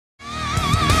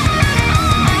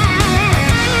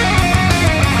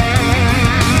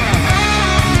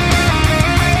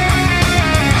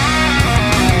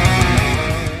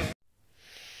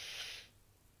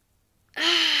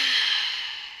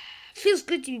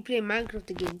to be playing Minecraft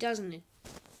again, doesn't it?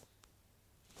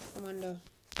 I wonder.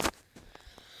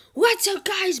 What's up,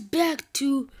 guys? Back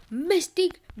to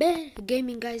Mystic Bear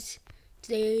Gaming, guys.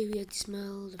 Today we have to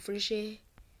smell the fresh air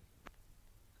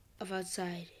of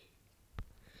outside.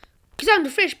 Cause I'm the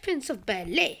Fresh Prince of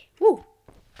Ballet. Woo!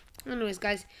 Anyways,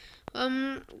 guys,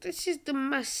 this is the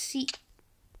must-see.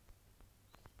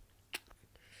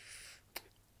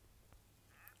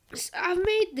 I've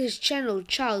made this channel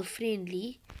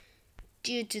child-friendly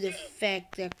due to the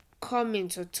fact that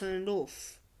comments are turned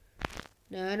off.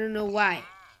 Now, I don't know why.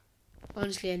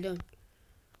 Honestly, I don't.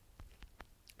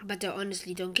 But I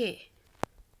honestly don't care.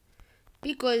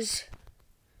 Because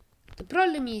the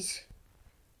problem is,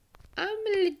 I'm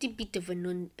a little bit of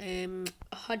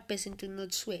a hard person to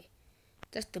not swear.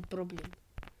 That's the problem.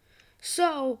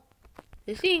 So,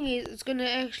 the thing is, it's gonna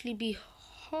actually be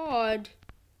hard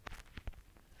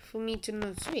for me to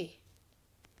not swear.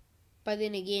 But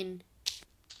then again,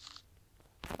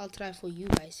 I'll try for you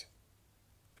guys.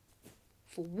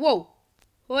 Whoa!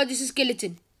 Oh, this is a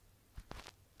skeleton.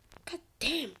 God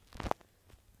damn.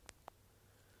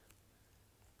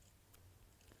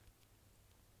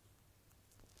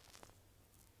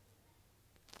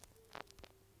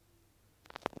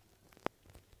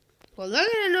 Well, now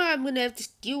that I know I'm gonna have to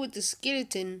deal with the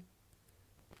skeleton,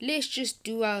 let's just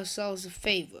do ourselves a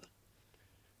favor.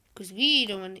 Because we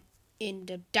don't want to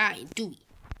end up dying, do we?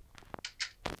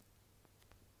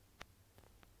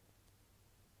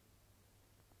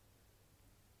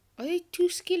 Are they two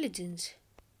skeletons?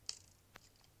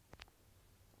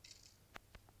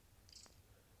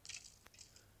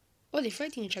 Oh, they're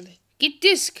fighting each other. Get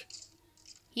disc!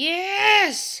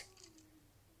 Yes!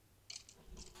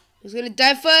 Who's gonna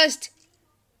die first?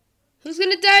 Who's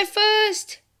gonna die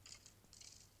first?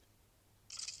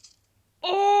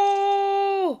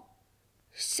 Oh!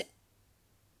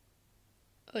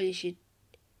 Holy shit.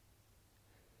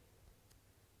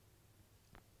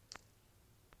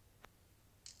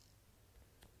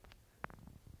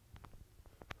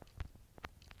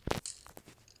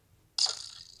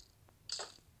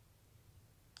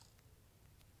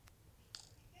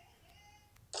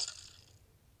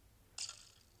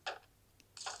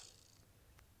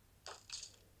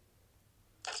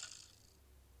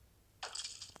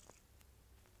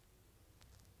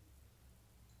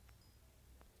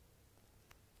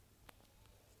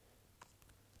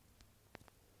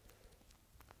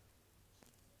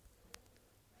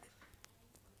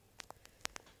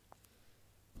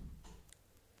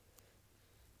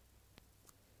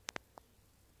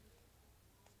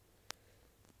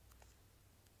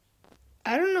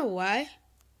 I don't know why,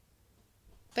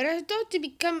 but I thought to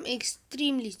become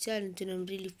extremely silent when I'm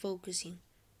really focusing.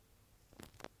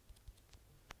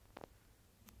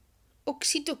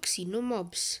 Oxytoxy, no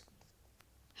mobs.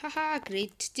 Haha,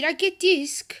 great. Did I get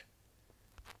disc?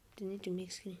 Do I need to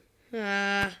make screen?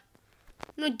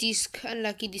 No disc.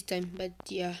 Unlucky this time, but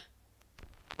yeah.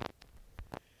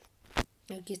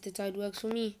 I guess that's how it works for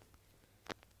me.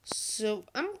 So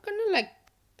I'm gonna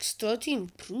start to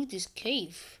improve this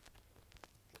cave.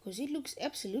 Because it looks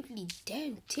absolutely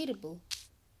damn terrible.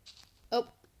 Oh,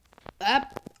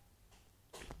 up.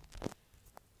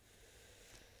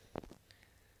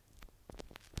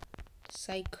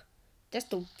 Psych. That's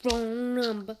the wrong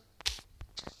number.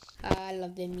 I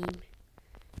love that meme.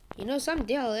 You know,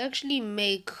 someday I'll actually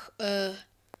make a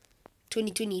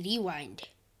 2020 rewind.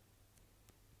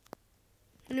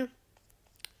 You know,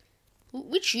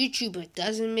 which YouTuber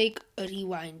doesn't make a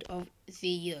rewind of the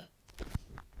year?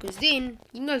 Because then,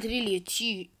 you're not really a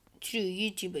true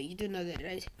YouTuber. You do know that,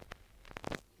 right?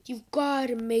 You've got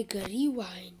to make a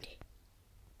rewind.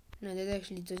 No, that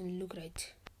actually doesn't look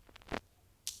right.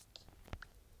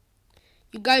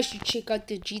 You guys should check out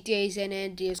the GTA San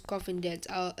Andreas coffin dance.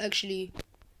 I'll actually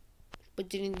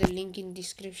put it in the link in the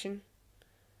description.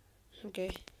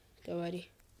 Okay, don't worry.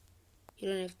 You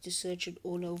don't have to search it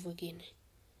all over again.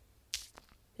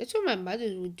 That's what my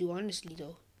mother would do, honestly,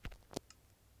 though.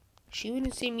 She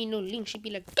wouldn't send me no link. She'd be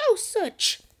like, go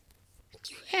search.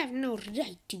 You have no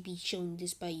right to be shown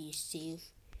this by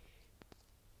yourself.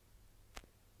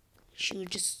 She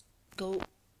would just go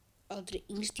out the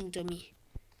instinct on me.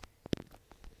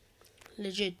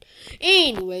 Legit.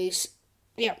 Anyways,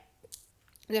 yeah.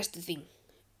 That's the thing.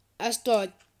 I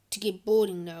start to get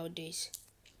boring nowadays.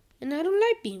 And I don't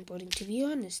like being boring, to be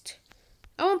honest.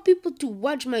 I want people to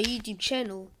watch my YouTube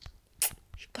channel.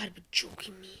 You gotta be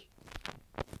joking me.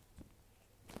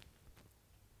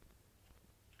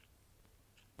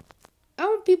 I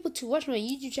want people to watch my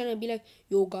YouTube channel and be like,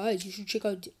 yo guys, you should check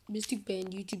out Mystic Band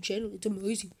YouTube channel. It's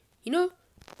amazing. You know?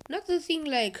 Not the thing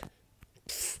like,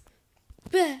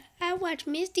 bruh, I watch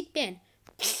Mystic Band.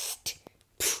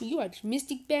 You watch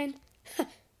Mystic Band?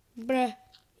 Bruh,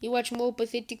 you watch more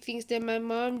pathetic things than my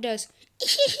mom does.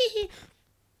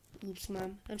 Oops,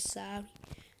 mom, I'm sorry.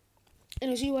 And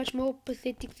also you watch more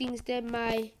pathetic things than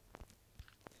my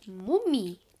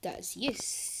mommy does.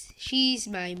 Yes, she's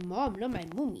my mom, not my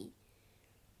mommy.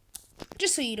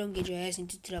 Just so you don't get your ass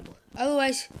into trouble.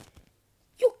 Otherwise,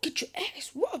 you'll get your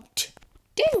ass whooped.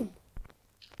 Damn.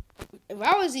 If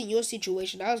I was in your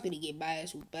situation, I was gonna get my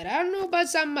ass whooped. But I don't know about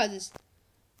some mothers.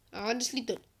 I honestly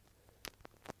don't.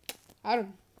 I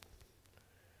don't.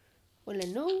 Well, I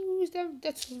know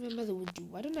that's what my mother would do.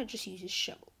 Why don't I just use a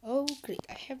shovel? Oh, great.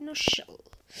 I have no shovel.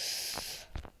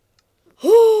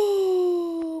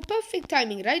 Oh, perfect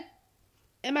timing, right?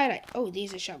 Am I right? Oh,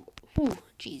 there's a shovel. Whew,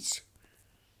 jeez.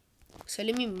 So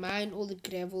let me mine all the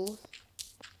gravel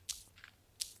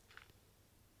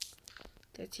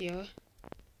that's here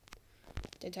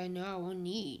that I know I won't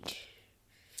need.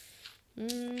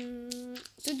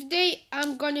 So today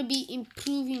I'm gonna be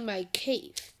improving my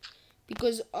cave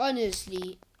because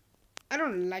honestly I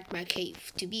don't like my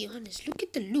cave, to be honest. Look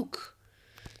at the look.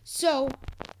 So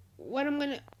what I'm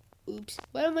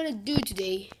gonna do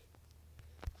today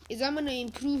is I'm gonna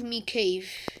improve me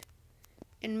cave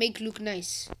and make look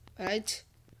nice, alright?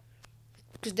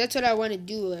 Because that's what I want to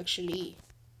do actually.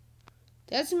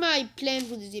 That's my plan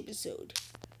for this episode.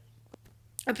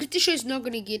 I'm pretty sure it's not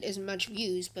gonna get as much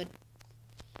views, but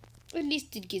at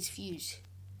least it gets views.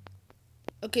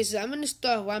 Okay, so I'm gonna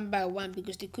start one by one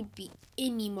because there could be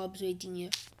any mobs waiting here.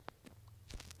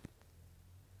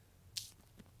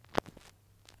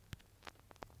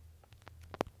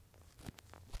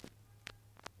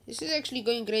 This is actually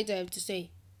going great, I have to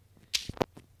say.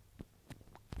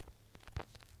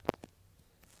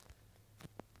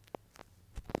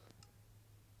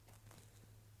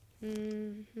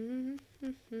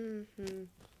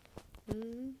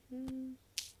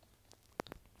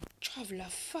 Traveler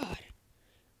far.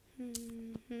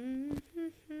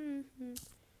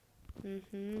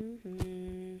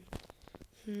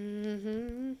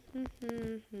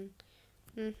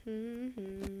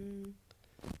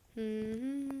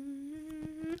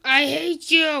 I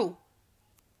hate you.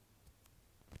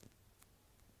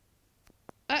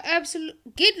 I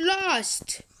absolutely get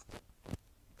lost.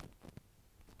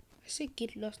 I say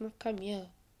get lost, not come here.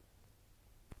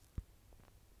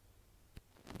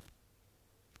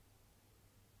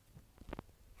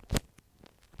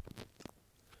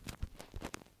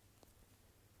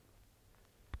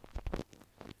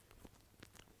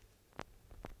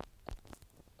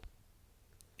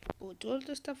 Bought all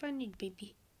the stuff I need,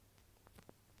 baby.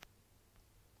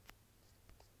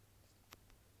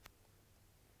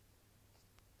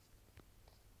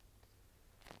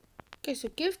 Okay, so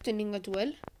gifting it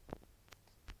well.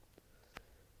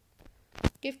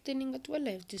 Gifting it well,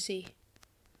 I have to say.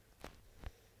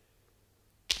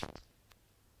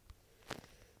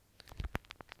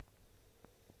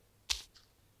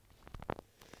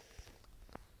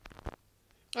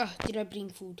 Ah, did I bring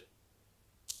food?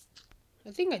 I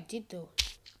think I did though.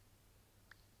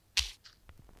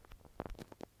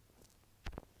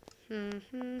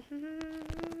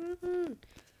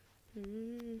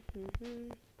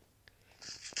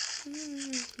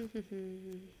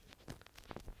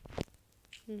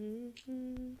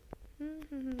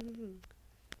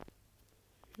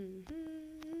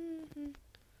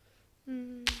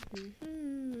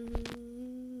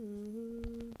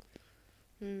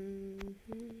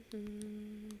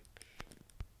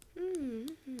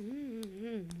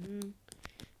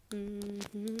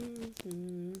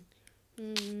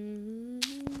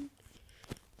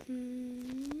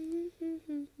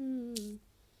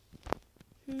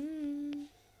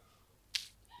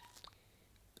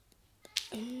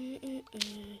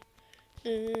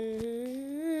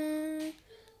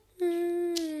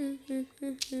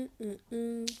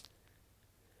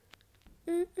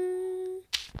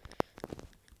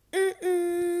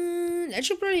 That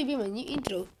should probably be my new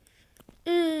intro.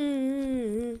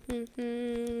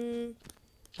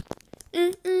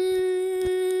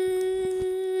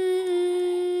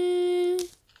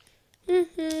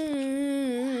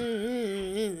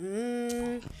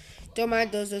 Don't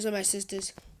mind those are my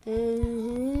sisters.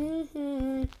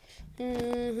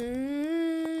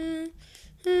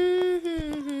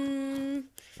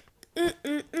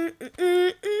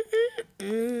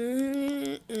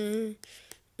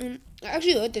 I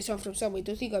actually heard this song from somewhere.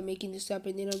 Don't think I'm making this up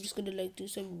and then I'm just gonna like do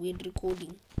some weird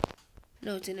recording.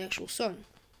 No, it's an actual song.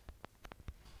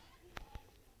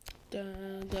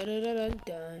 Dun, dun, dun, dun, dun,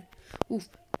 dun. Oof,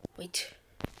 wait.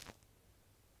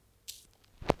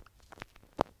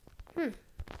 Dun,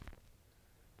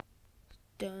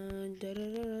 dun,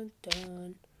 dun, dun,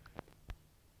 dun.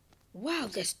 Wow,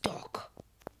 that's dark.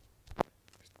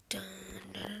 Dun,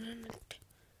 dun,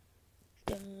 dun,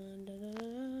 dun,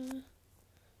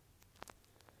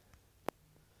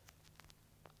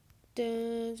 dun,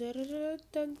 dun, dun,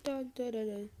 dun, dun, dun,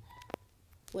 dun.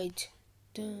 Wait.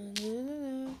 Dun,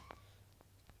 dun,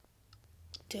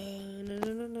 dun, dun, dun,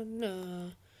 dun,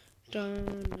 dun,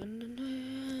 dun, dun,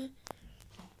 dun.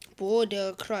 Border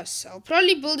across. I'll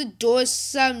probably build a door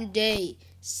someday.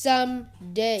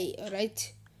 Someday,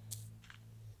 alright?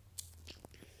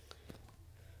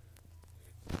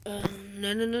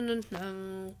 No, no, no, no, no.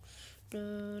 No,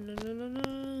 no, no, no,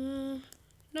 no.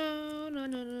 No, no,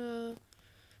 no, no.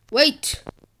 Wait!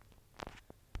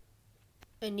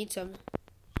 I need some.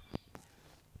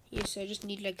 Yes, I just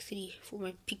need like 3 for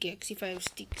my pickaxe if I have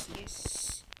sticks.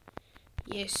 Yes.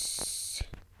 Yes.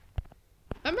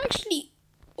 I'm actually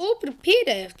all prepared,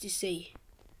 I have to say.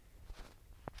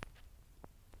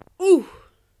 Ooh.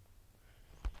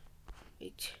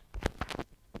 Wait.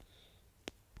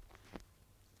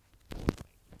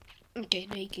 Okay,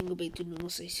 now you can go back to normal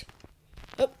size.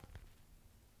 Oh.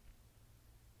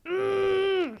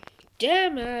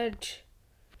 Damn it.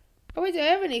 Oh wait, I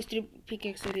have an extra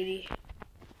pickaxe already.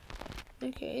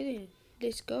 Okay then,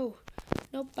 let's go.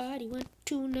 Nobody want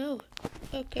to know.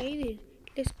 Okay then,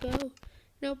 let's go.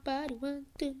 Nobody want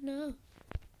to know.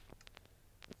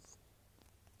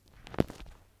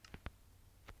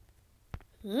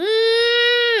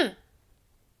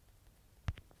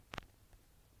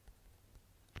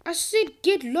 I said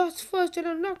get lost first and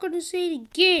I'm not gonna say it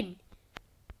again.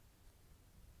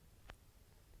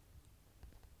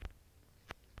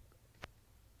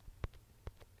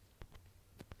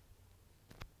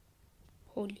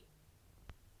 Holy.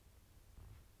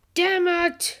 Damn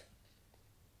it!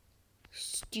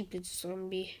 Stupid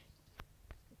zombie.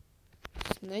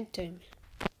 It's nighttime.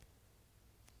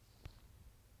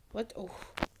 What? Oh.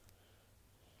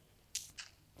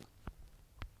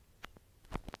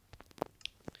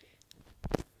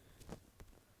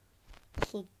 I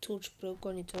thought torch broke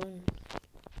on its own.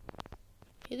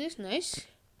 Okay, that's nice.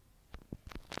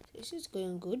 This is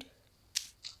going good.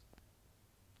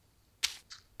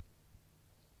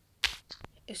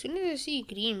 As soon as I see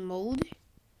green mold,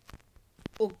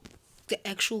 or the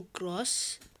actual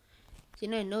grass,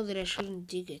 then I know that I shouldn't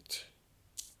dig it.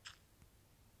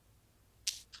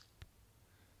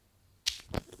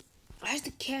 Why is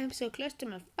the camp so close to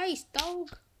my face,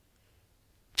 dog?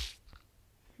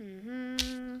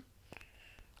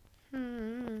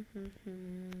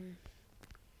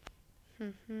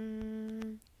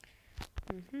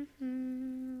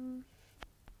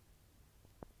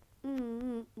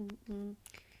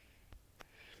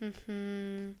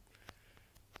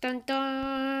 Dun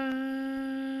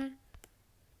dun.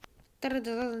 Dun dun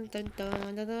dun dun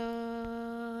dun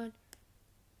dun.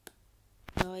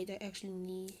 No, I don't actually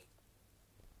need.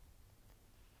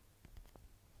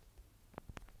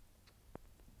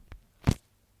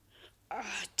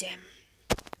 Ah, damn.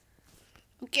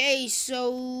 Okay,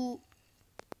 so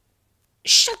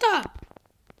shut up.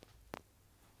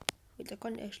 Wait, I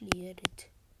can't actually hear it.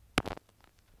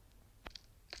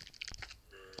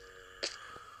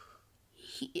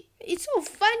 It's so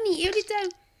funny every time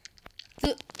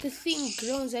the thing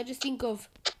groans. I just think of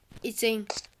it saying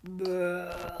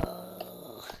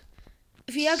bruh.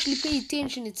 If you actually pay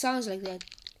attention, it sounds like that.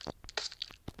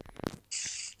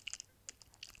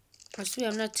 I swear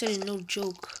I'm not telling no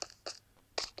joke.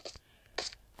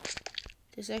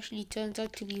 This actually turns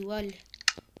out to be well.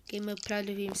 Gamer proud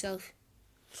of himself.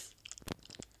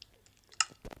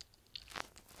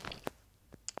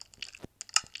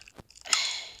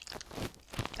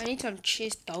 I need some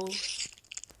chest though.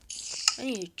 I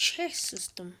need a chest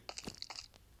system.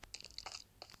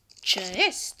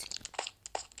 Chest?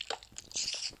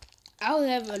 I'll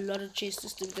have a lot of chest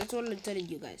systems. That's all I'm telling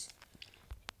you guys.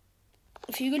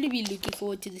 If you're going to be looking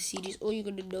forward to the series, all you're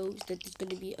going to know is that there's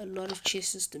going to be a lot of chess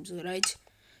systems, alright?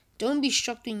 Don't be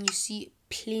shocked when you see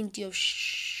plenty of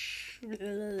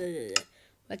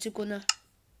what's it gonna?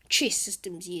 Chess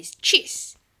systems, yes.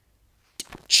 Chess.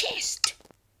 Chest.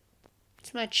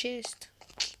 It's my chest.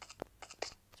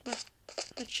 It's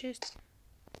my chest.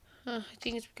 I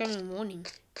think it's becoming morning.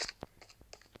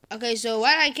 Okay, so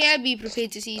what I can be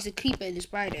prepared to see is a creeper and a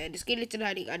spider and a skeleton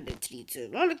hiding under trees. So a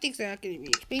lot of things that I can be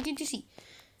expected to see.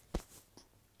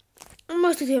 And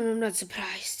most of them I'm not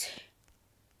surprised.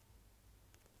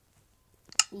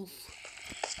 Oof.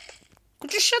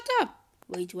 Could you shut up?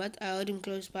 Wait, what? I heard him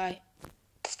close by.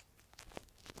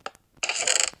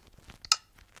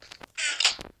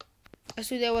 I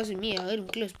swear that wasn't me. I heard him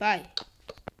close by.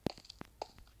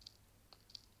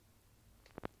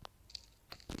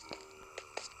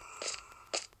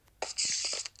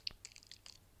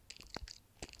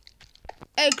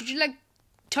 Hey, could you like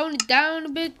tone it down a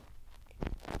bit?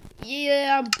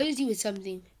 Yeah, I'm busy with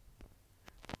something.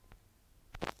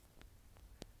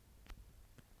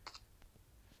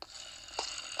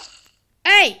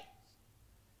 Hey!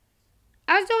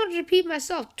 I don't repeat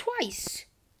myself twice.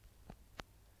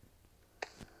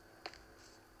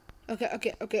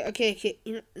 Okay.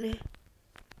 You know,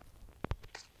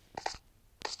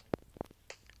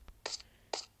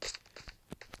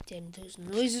 damn, those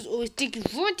noises always take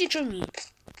advantage of me.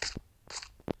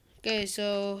 Okay,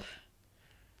 so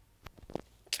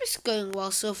it's going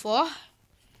well so far.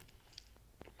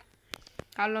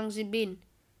 How long's it been?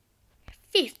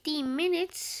 15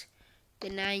 minutes. The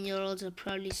 9-year-olds are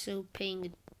probably so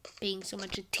paying so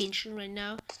much attention right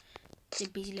now. They're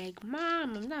busy like,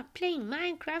 Mom, I'm not playing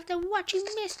Minecraft, I'm watching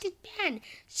Mr. Dan.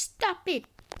 Stop it.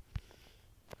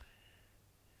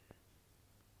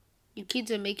 You kids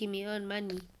are making me earn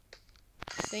money.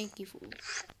 Thank you for...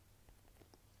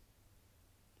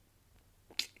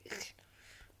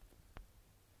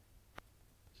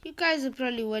 You guys are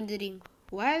probably wondering,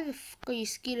 why the fuck are you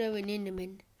scared of an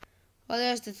Enderman? Well,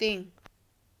 that's the thing.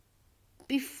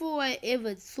 Before I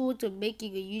ever thought of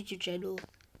making a YouTube channel,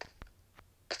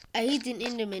 I hit an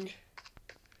Enderman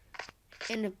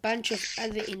and a bunch of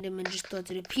other Endermen just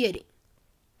started appearing.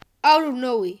 Out of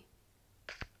nowhere.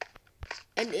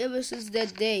 And ever since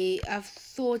that day, I've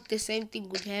thought the same thing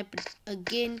would happen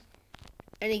again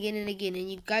and again and again. And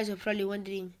you guys are probably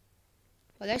wondering,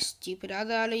 well, that's stupid. How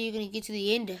the hell are you going to get to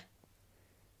the end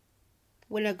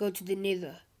when I go to the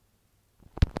nether?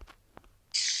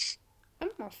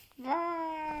 I'm a far.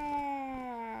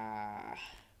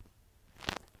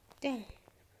 Damn.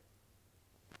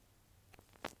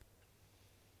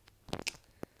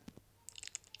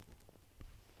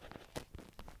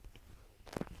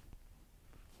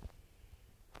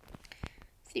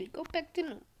 See, we go back to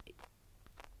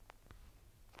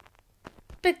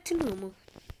normal.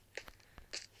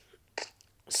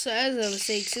 So as I was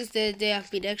saying, since that day I've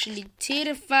been actually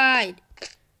terrified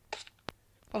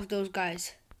of those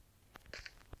guys.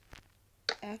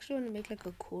 I actually want to make like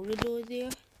a corridor there.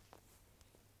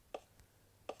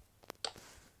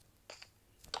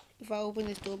 If I open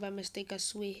this door by mistake, I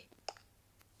swear.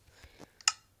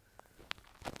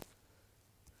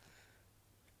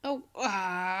 Oh,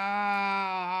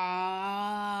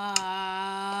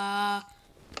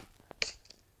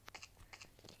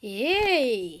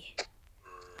 hey,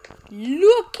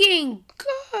 looking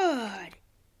good.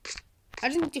 I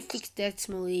just need to fix that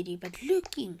small lady, but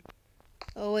looking.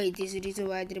 Oh wait, there's a reason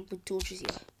why I didn't put torches here.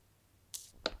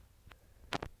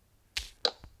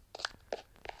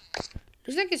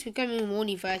 Looks like it's becoming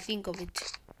morning if I think of it.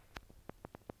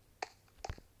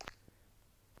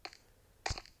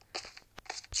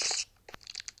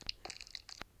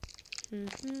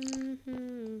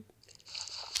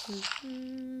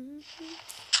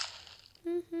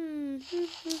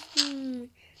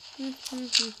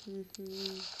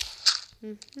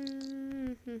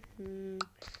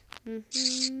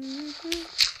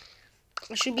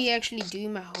 I should be actually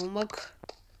doing my homework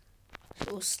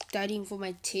or studying for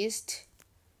my test.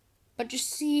 But you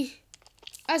see,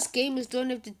 us gamers don't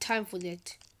have the time for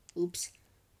that. Oops.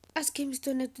 Us gamers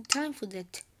don't have the time for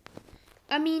that.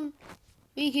 I mean,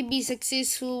 we can be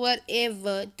successful,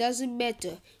 whatever. Doesn't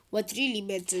matter. What really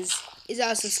matters is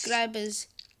our subscribers.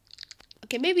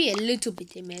 Okay, maybe a little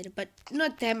bit they matter, but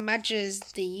not that much as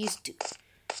they used to.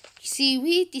 You see,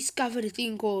 we discovered a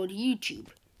thing called YouTube.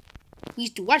 We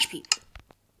used to watch people.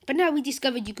 But now we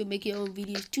discovered you can make your own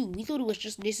videos too. We thought it was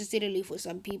just necessarily for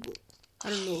some people. I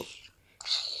don't know.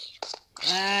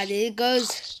 Ah, there it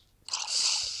goes.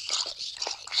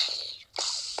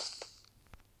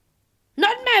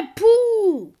 Not my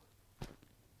poo!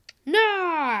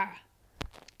 Nah!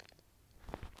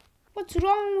 What's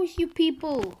wrong with you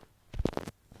people?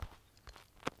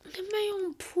 Not my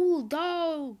own pool,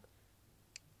 dog.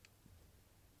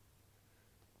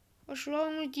 What's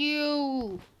wrong with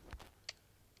you?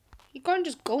 You can't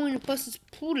just go in a person's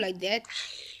pool like that.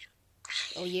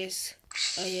 Oh yes.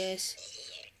 Oh yes.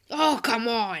 Oh, come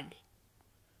on.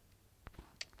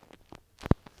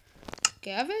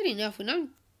 Okay, I've had enough. When I'm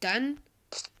done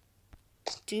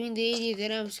doing the area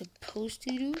that I'm supposed to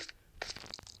do,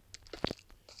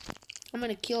 I'm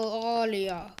gonna kill all of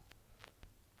y'all.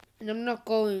 And I'm not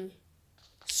going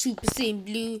Super Saiyan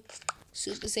Blue,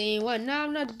 Super Saiyan 1. No,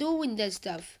 I'm not doing that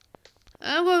stuff.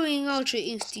 I'm going Ultra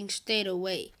Instinct straight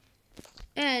away.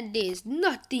 And there's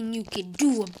nothing you can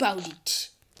do about it.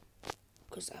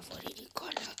 Because I've already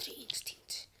gone Ultra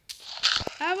Instinct.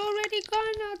 I've already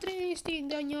gone Ultra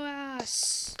Instinct on your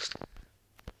ass.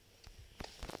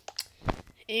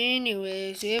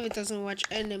 Anyways, whoever doesn't watch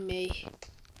anime,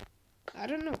 I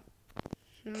don't know.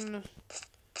 I don't know.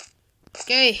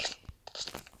 Okay.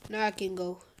 Now I can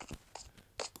go.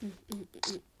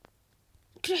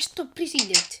 Crash, stop pressing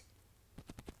that.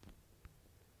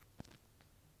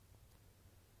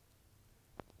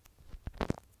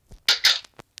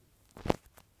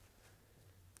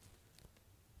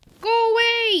 Go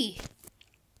away!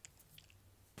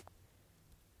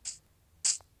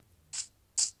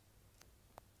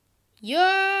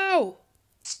 Yo!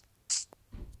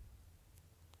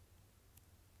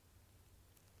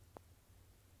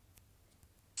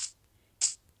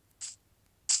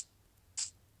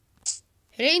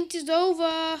 Rent is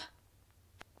over.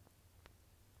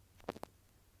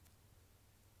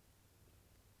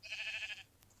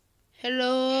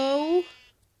 Hello?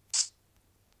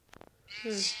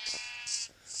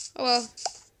 Oh well.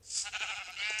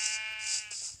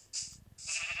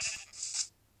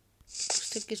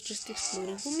 Looks like it's just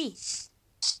exploding for me.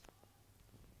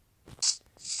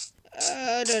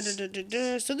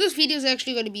 So this video is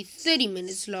actually going to be 30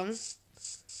 minutes long.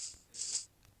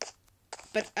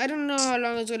 But I don't know how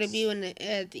long it's going to be when I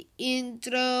add the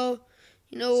intro.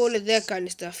 You know, all of that kind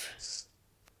of stuff.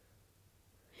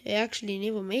 I actually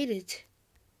never made it.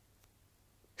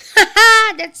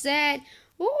 Haha, that's sad.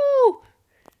 Woo!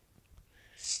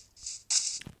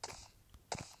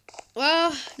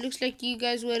 Well, looks like you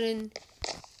guys were in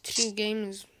 2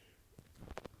 games.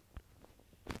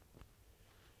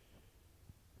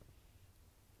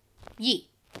 Yeah.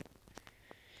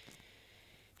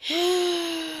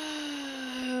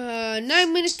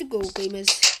 9 minutes to go,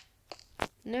 gamers.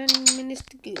 9 minutes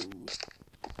to go.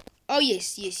 Oh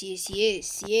yes,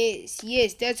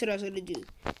 that's what I was gonna do.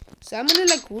 So I'm gonna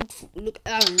like look.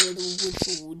 I'm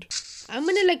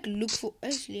gonna like look for.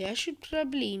 Actually, I should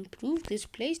probably improve this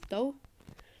place though.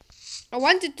 I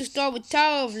wanted to start with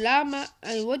Tower of Llama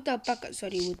and Waterpaka.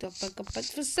 But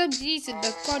for some reason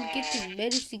I can't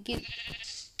manage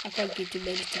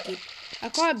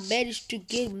to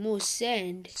get more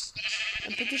sand.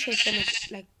 I'm pretty sure some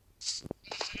like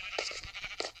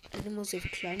animals have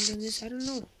climbed on this. I don't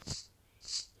know.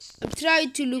 I'm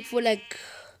trying to look for like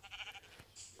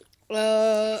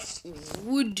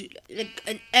wood, like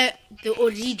the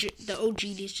OG,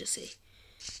 let's just say,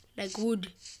 like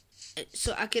wood,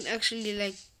 so I can actually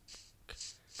like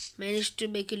manage to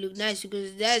make it look nice,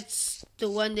 because that's the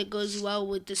one that goes well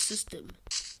with the system.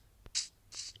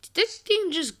 Did that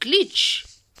thing just glitch?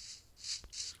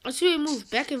 I see it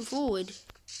move back and forward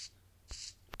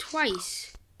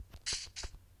twice,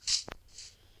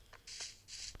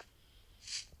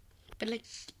 but like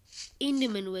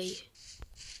Enderman way.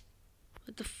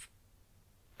 What the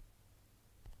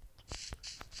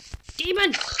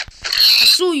demon! I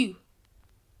saw you.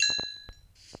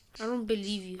 I don't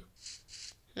believe you.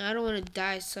 I don't want to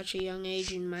die at such a young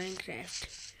age in Minecraft.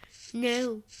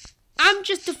 No, I'm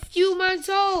just a few months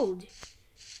old.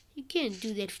 You can't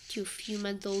do that to a few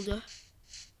months older.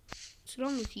 What's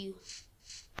wrong with you?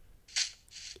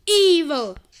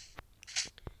 Evil!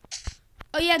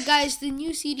 Oh yeah, guys, the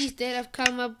new series that I've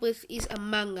come up with is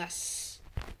Among Us.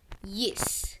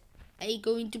 Yes, I'm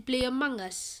going to play Among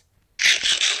Us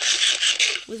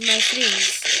with my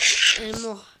friends and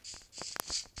more.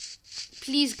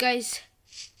 Please, guys,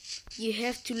 you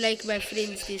have to like my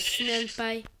friends. There's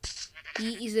Snelpie.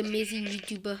 He is an amazing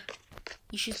YouTuber.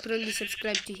 You should probably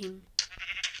subscribe to him.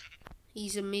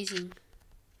 He's amazing.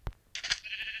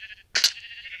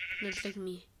 Not like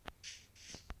me.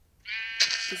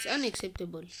 It's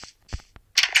unacceptable.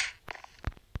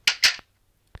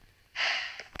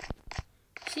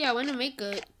 See, I want to make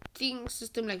a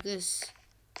system like this.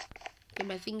 Okay,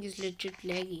 my thing is legit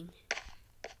lagging.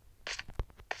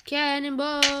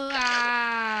 Cannonball!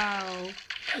 Ow!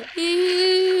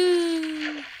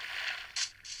 Ew.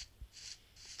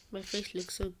 My face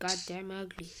looks so goddamn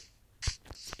ugly,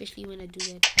 especially when I do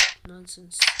that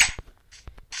nonsense.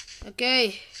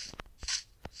 Okay,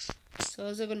 so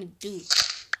what's I gonna do?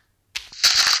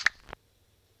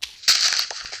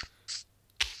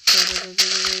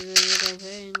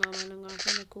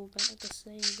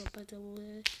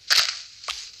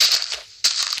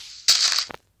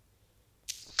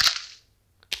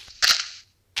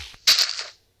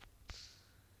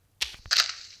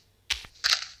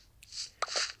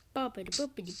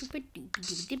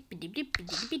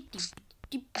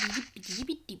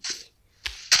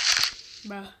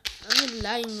 Bruh, I'm not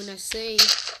lying when I say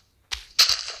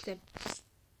that,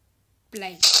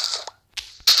 like,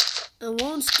 I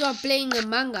won't stop playing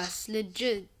Among Us,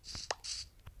 legit.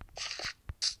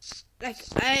 Like,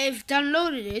 I've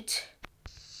downloaded it.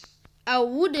 I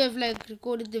would have like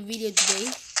recorded the video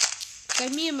today.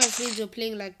 Like, me and my friends were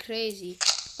playing like crazy.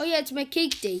 Oh yeah, it's my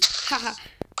cake day. Haha.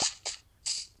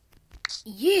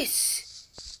 Yes,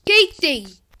 cake day.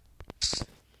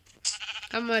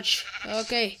 How much?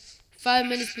 Okay, 5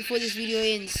 minutes before this video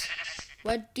ends.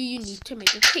 What do you need to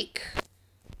make a cake?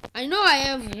 I know I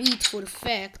have wheat for a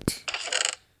fact.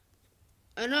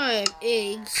 I know I have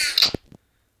eggs.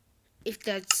 If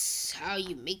that's how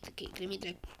you make the cake. Let me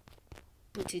like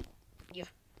put it. Yeah.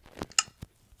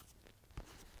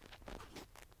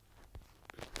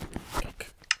 Cake.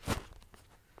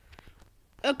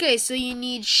 Okay, so you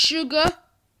need sugar,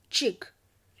 chick.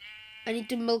 I need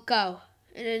to milk cow.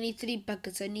 And I need 3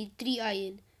 buckets. I need 3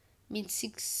 iron. Means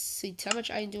 6 seeds. How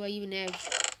much iron do I even have?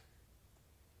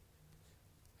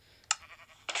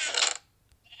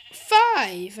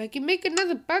 5. I can make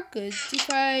another bucket if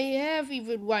I have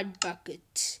even 1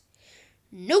 bucket.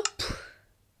 Nope.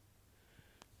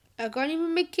 I can't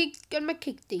even make cake on my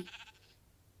cake day.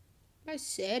 I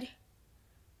said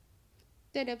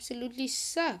that absolutely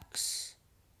sucks.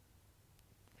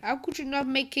 How could you not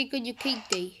make cake on your cake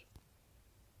day?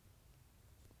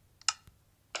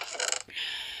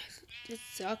 That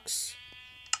sucks.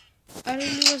 I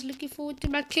really was looking forward to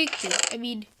my cake day. I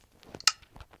mean,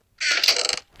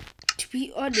 to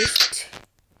be honest,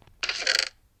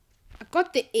 I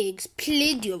got the eggs,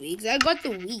 plenty of eggs. I got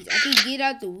the wheat. I can get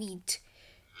out the wheat.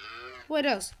 What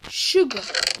else? Sugar.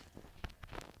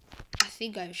 I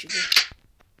think I have sugar.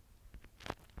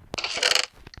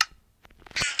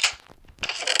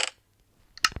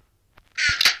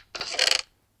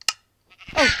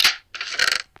 Oh,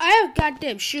 I have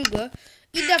goddamn sugar.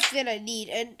 Enough that I need,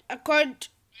 and I can't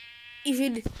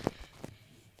even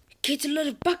get a lot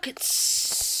of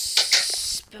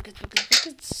buckets.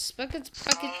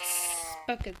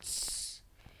 Buckets.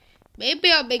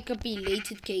 Maybe I'll make a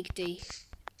belated cake day.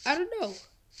 I don't know.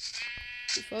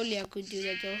 If only I could do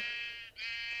that though.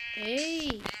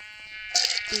 Hey,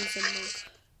 do some milk.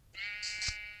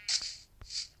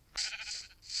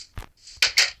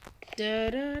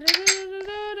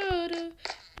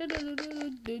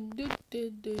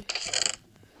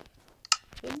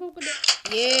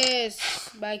 Yes,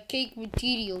 my cake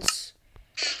materials.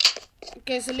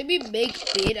 Okay, so let me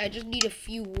make bed. I just need a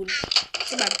few wood.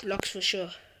 Some my blocks for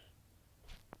sure.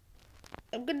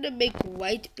 I'm gonna make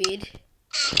white bed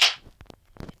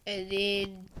and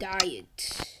then dye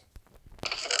it.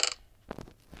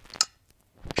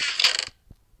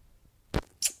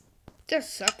 That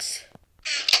sucks.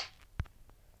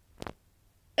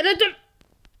 And I don't.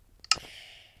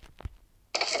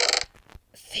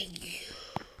 Thank you.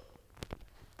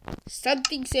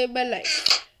 Something saved my life.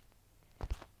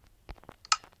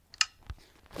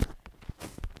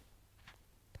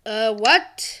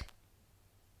 What?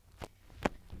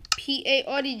 PA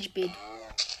orange bed.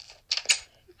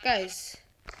 Guys,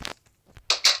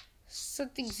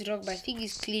 something's wrong. My thing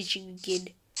is glitching again.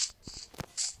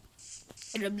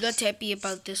 And I'm not happy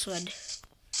about this one.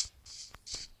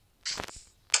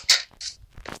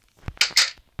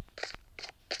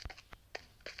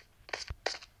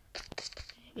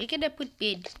 Where can I put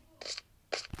bed?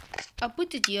 I'll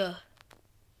put it here.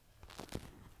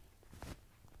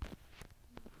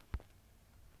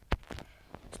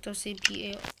 Stop saying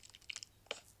PA.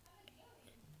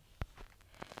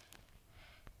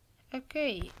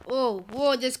 Okay. Oh,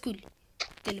 whoa, that's cool.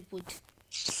 Teleport.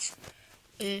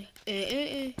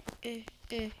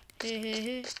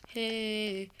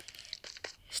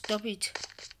 Stop it.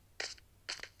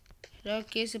 No one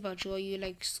cares about you, or you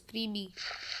like screaming.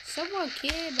 Someone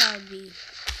cares about me.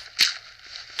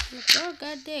 No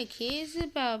goddamn cares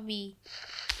about me.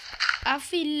 I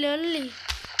feel lonely.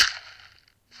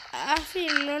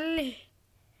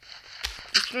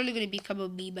 It's probably gonna become a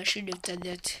meme. I shouldn't have done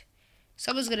that.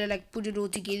 Someone's gonna like put it all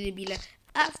together and be like,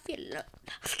 I feel lonely.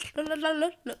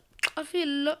 I feel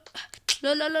lonely.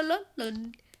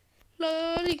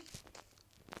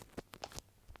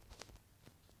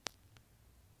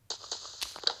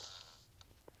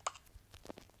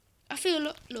 I feel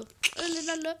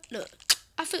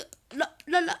I feel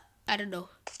I don't know.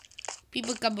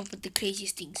 People come up with the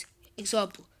craziest things.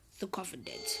 Example, the coffin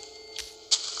dance.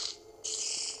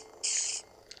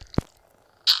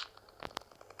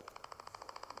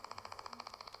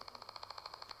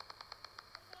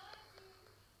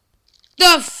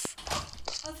 I'm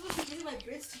supposed to be getting my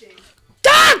grades today.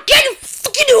 Dog, get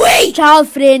fucking away! Child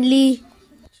friendly.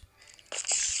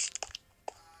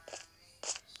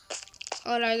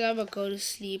 Alright, I'm gonna go to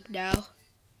sleep now.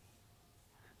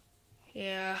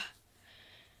 Yeah.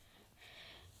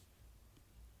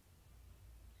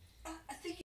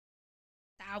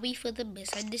 Sorry for the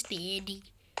misunderstanding.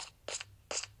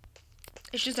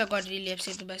 It's just I got really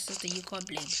upset with my sister. You can't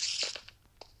blame.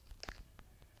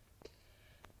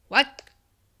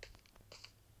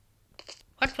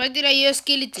 Why did I hear a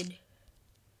skeleton?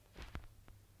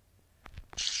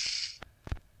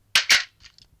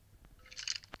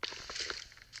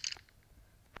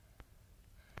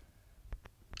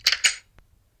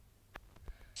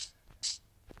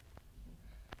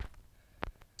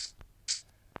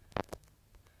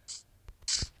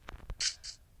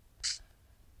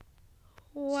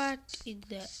 What in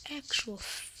the actual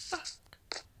fuck?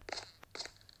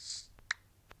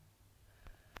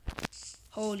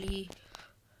 Holy.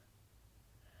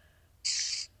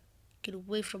 Get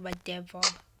away from my damn farm.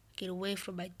 Get away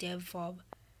from my damn farm.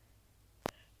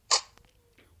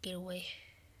 Get away.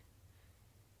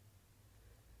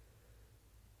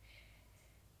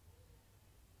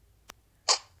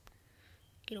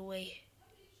 Get away.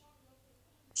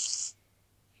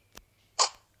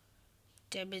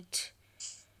 Damn it.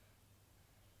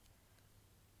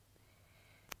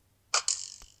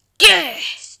 Yeah!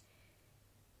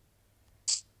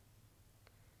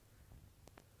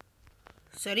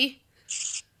 Sorry?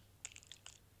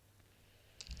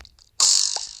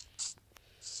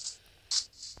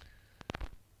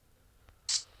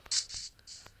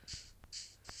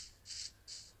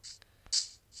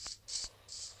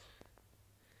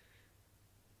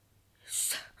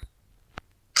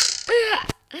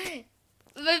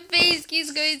 My face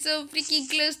keeps going so freaking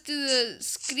close to the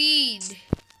screen.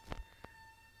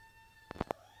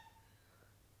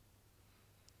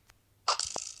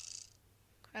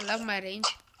 I love my range.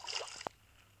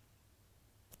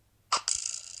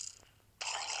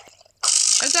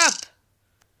 Shut up!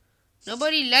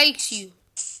 Nobody likes you.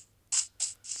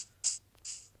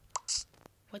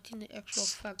 What in the actual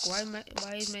fuck? Why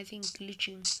is my thing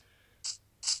glitching?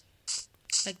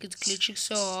 Like it's glitching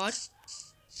so hard.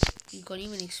 You can't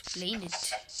even explain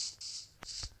it.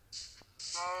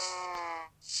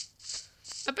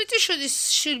 I'm pretty sure there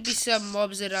should be some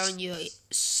mobs around here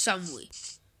somewhere.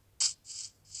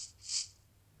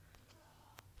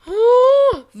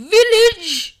 Oh,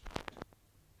 village!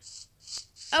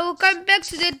 I will come back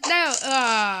to that now.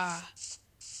 Ah,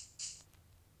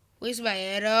 where's my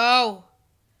arrow?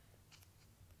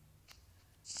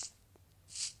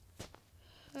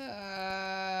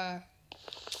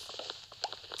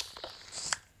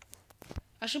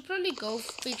 I should probably go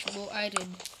fetch more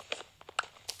iron.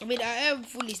 I mean, I am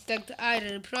fully stacked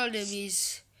iron. The problem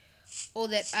is all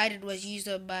that iron was used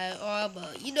on my armor.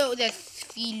 You know that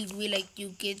feeling where like you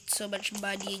get so much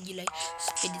money and you like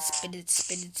spend it, spend it,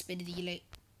 spend it, spend it. You like,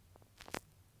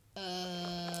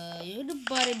 you wanna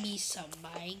buy me some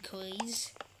mine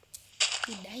coins?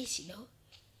 Be nice, you know.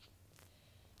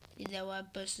 And that one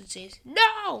person says,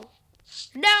 no,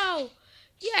 no.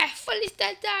 Yeah, fully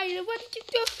stacked iron. What did you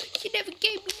do? You never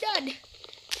gave me none.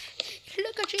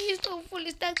 Look at you, you're so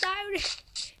fully stacked iron.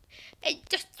 And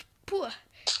just poor.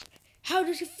 How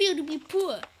does it feel to be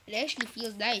poor? It actually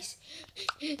feels nice.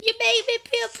 You made me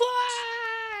feel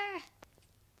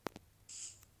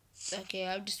poor. Okay,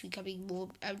 I'm just becoming more.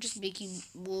 I'm just making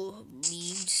more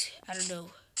memes. I don't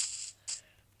know.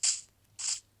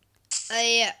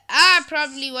 I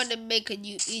probably want to make a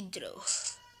new intro.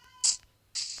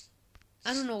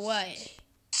 I don't know why,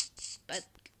 but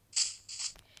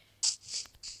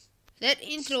that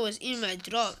intro was in my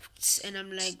drafts, and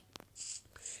I'm like,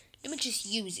 let me just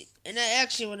use it. And I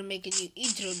actually want to make a new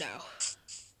intro now.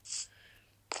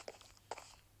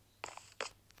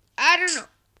 I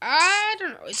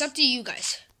don't know. It's up to you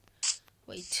guys.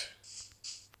 Wait.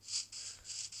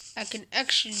 I can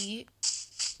actually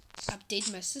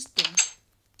update my system.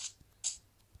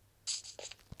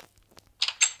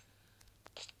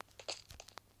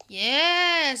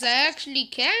 Yes, I actually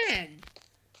can.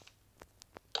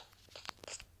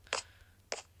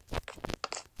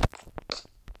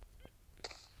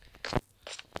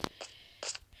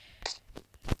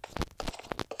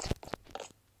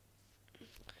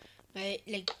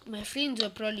 My friends are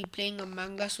probably playing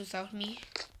Among Us without me.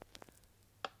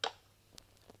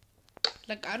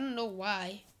 Like, I don't know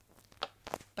why,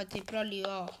 but they probably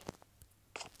are.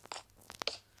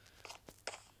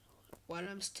 While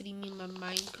I'm streaming my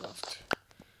Minecraft.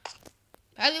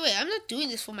 By the way, I'm not doing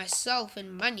this for myself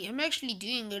and money. I'm actually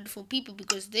doing it for people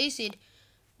because they said,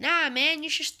 nah, man, you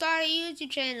should start a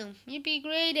YouTube channel. You'd be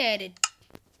great at it.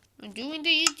 I'm doing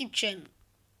the YouTube channel.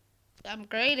 I'm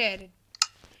great at it.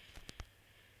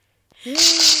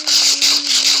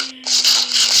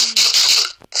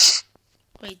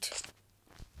 Wait.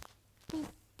 Boop,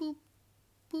 boop,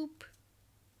 boop.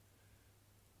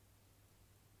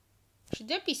 Should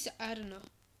that be... I don't know.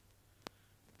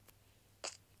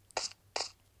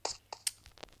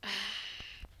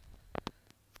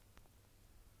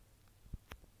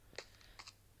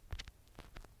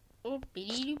 Oh,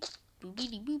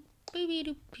 Boopity boop, boopity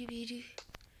doop, boopity doop.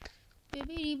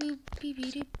 Boopity boop, boopity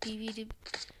doop, boopity doop.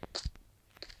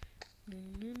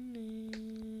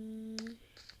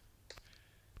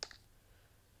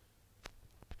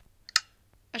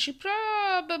 I should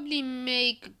probably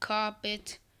make a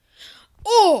carpet.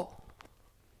 Oh!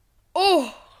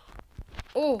 Oh!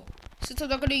 Oh! Since I'm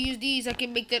not gonna use these, I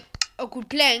can make that awkward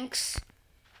planks.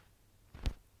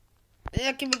 Then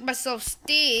I can make myself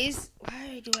stairs.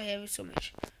 Why do I have so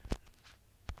much?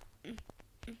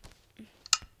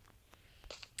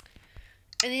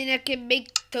 And then I can make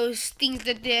those things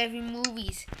that they have in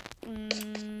movies.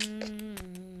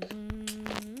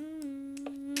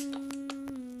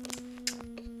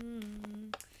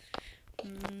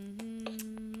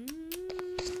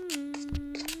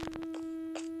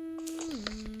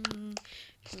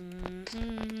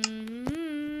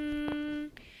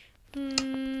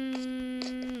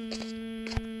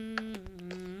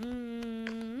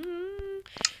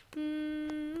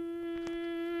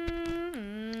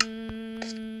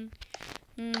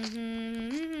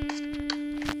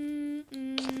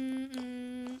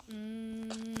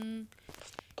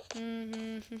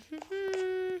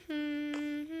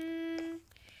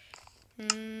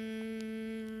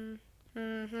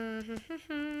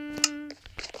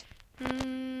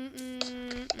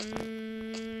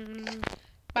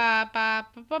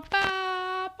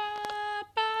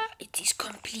 It is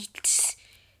complete.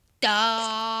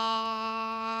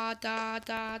 Da da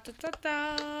da da da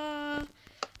da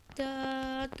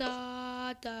da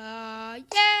da da.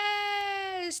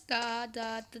 Yes. Da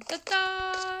da da da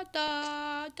da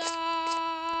da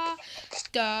da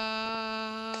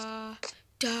da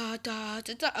da da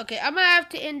da da. Okay, I'm gonna have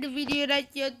to end the video right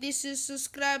here. This is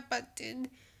subscribe button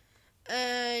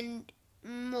and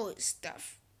more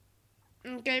stuff.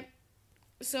 Okay,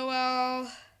 so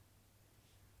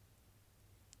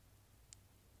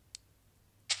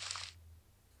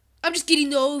I'm just kidding,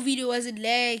 the whole video wasn't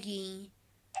lagging.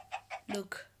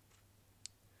 Look,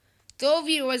 the whole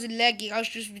video wasn't lagging. I was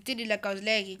just pretending like I was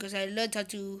lagging because I learned how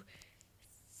to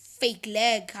fake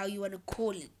lag, how you want to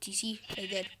call it. You see, like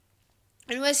that.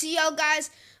 And we'll see y'all guys.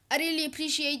 I really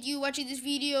appreciate you watching this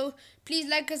video. Please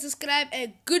like and subscribe,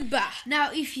 and goodbye.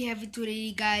 Now, if you haven't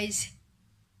already, guys,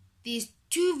 there's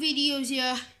 2 videos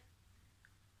here,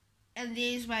 and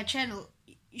there's my channel.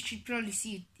 You should probably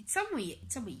see it. It's somewhere here.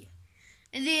 It's somewhere here.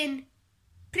 And then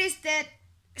press that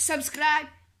subscribe,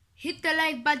 hit the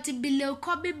like button below,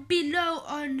 comment below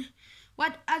on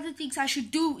what other things I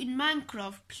should do in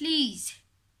Minecraft, please.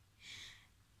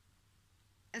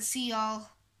 And see y'all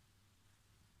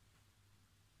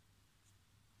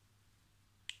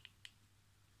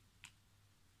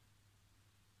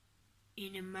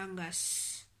in Among Us.